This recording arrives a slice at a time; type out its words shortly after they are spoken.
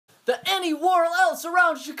The Anywhere Else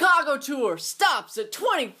Around Chicago tour stops at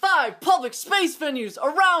 25 public space venues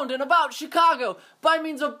around and about Chicago by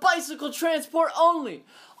means of bicycle transport only.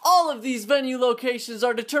 All of these venue locations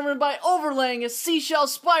are determined by overlaying a seashell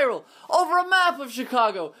spiral over a map of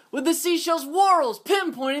Chicago, with the seashell's whorls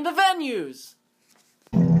pinpointing the venues.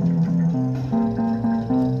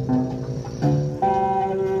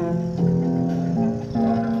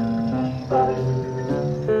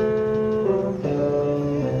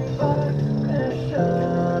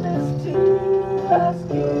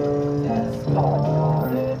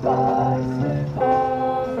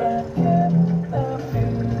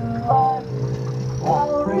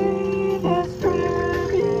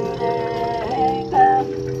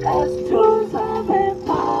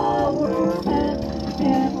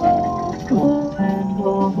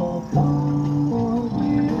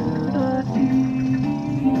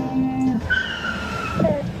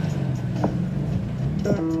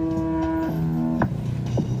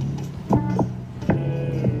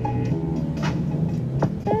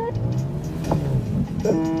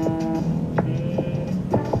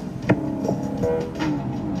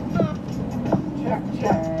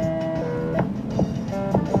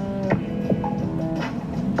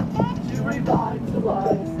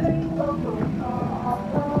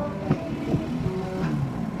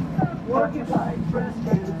 Working like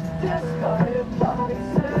rescue, discarded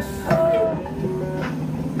devices,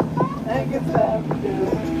 and give them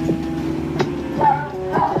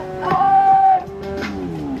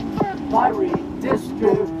by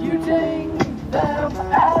redistributing them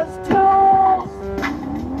as tools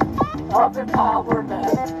of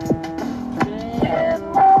empowerment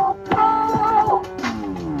in local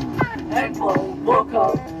and global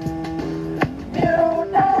communities.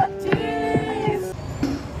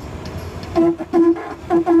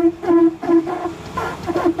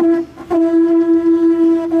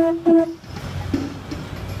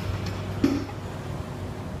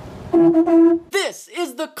 This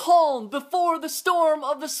is the calm before the storm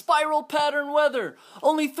of the spiral pattern weather.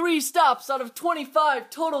 Only 3 stops out of 25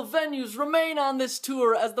 total venues remain on this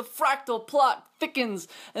tour as the fractal plot thickens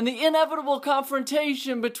and the inevitable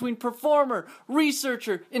confrontation between performer,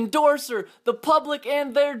 researcher, endorser, the public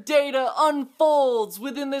and their data unfolds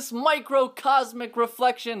within this microcosmic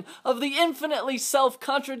reflection of the infinitely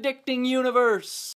self-contradicting universe.